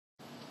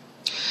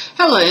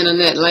Hello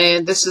Internet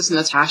Land, this is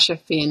Natasha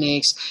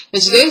Phoenix, and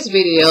today's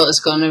video is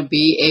going to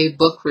be a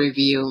book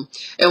review.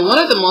 And one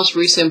of the most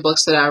recent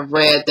books that I've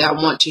read that I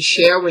want to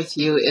share with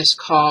you is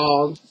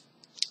called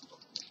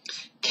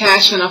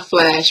Cash in a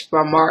Flash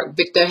by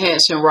Victor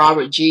Hansen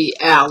Robert G.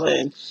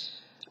 Allen.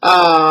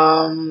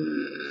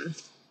 The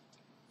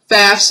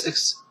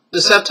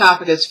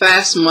subtopic is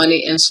Fast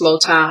Money in Slow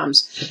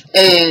Times.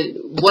 And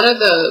one of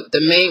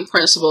the main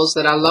principles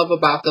that I love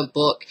about the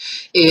book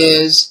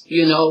is,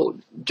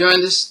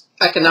 during this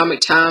economic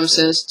time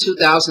since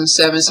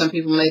 2007, some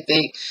people may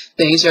think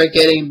things are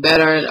getting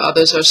better and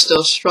others are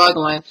still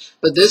struggling.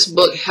 But this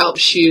book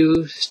helps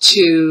you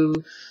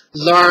to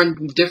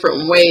learn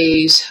different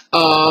ways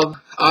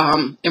of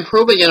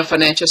improving your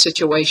financial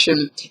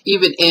situation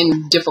even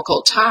in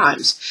difficult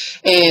times.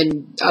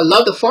 And I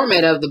love the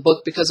format of the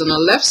book because on the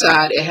left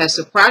side it has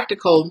the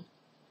practical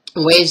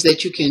ways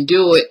that you can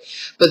do it,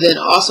 but then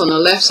also on the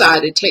left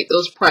side it take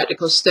those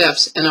practical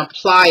steps and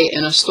apply it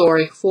in a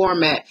story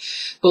format.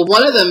 But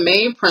one of the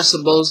main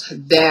principles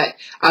that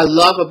I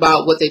love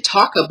about what they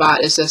talk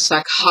about is the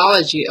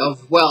psychology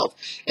of wealth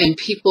and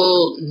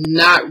people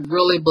not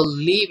really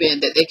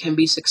believing that they can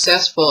be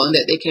successful and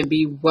that they can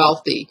be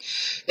wealthy.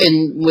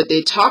 And what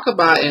they talk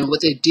about and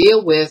what they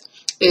deal with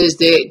is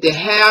they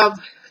have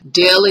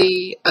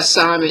daily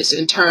assignments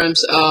in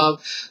terms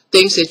of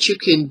things that you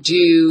can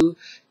do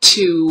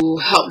to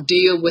help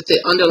deal with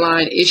the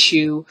underlying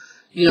issue,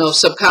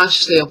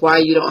 subconsciously of why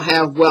you don't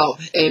have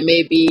wealth. And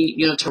maybe,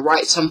 to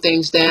write some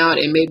things down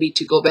and maybe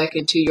to go back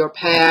into your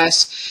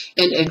past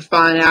and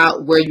find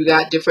out where you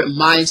got different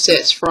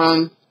mindsets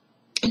from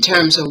in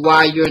terms of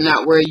why you're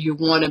not where you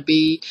want to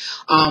be,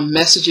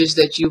 messages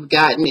that you've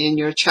gotten in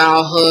your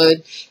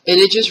childhood. And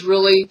it just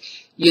really,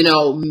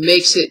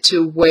 makes it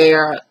to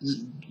where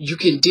you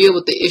can deal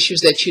with the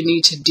issues that you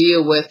need to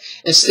deal with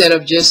instead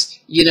of just,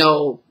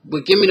 well,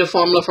 give me the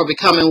formula for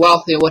becoming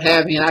wealthy and what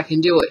have you, and I can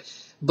do it.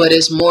 But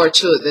it's more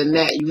to it than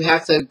that. You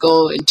have to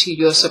go into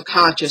your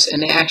subconscious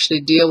and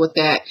actually deal with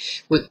that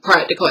with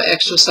practical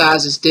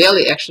exercises,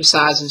 daily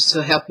exercises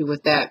to help you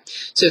with that.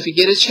 So if you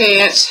get a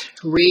chance,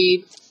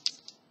 read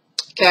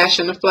Cash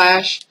in a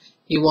Flash.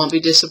 You won't be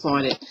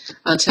disappointed.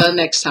 Until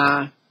next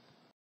time.